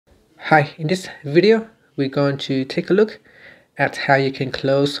Hi, in this video, we're going to take a look at how you can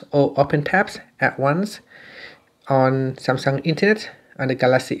close or open tabs at once on Samsung Internet on the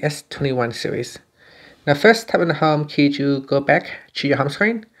Galaxy S21 series. Now first, tap on the home key to go back to your home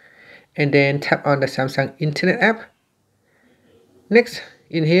screen, and then tap on the Samsung Internet app. Next,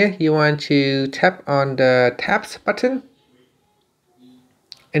 in here, you want to tap on the tabs button,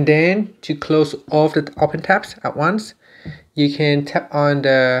 and then to close all of the open tabs at once, you can tap on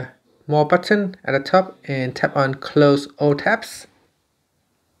the more button at the top and tap on close all tabs.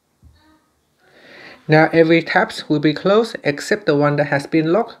 Now every tabs will be closed except the one that has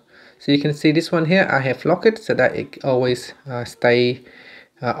been locked. So you can see this one here, I have locked it so that it always stay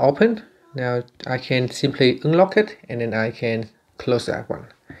open. Now I can simply unlock it and then I can close that one.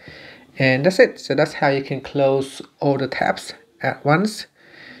 And that's it. So that's how you can close all the tabs at once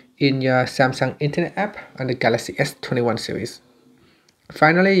in your Samsung Internet app on the Galaxy S21 series.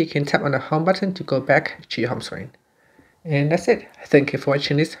 Finally, you can tap on the home button to go back to your home screen. And that's it. Thank you for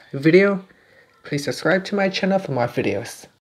watching this video. Please subscribe to my channel for more videos.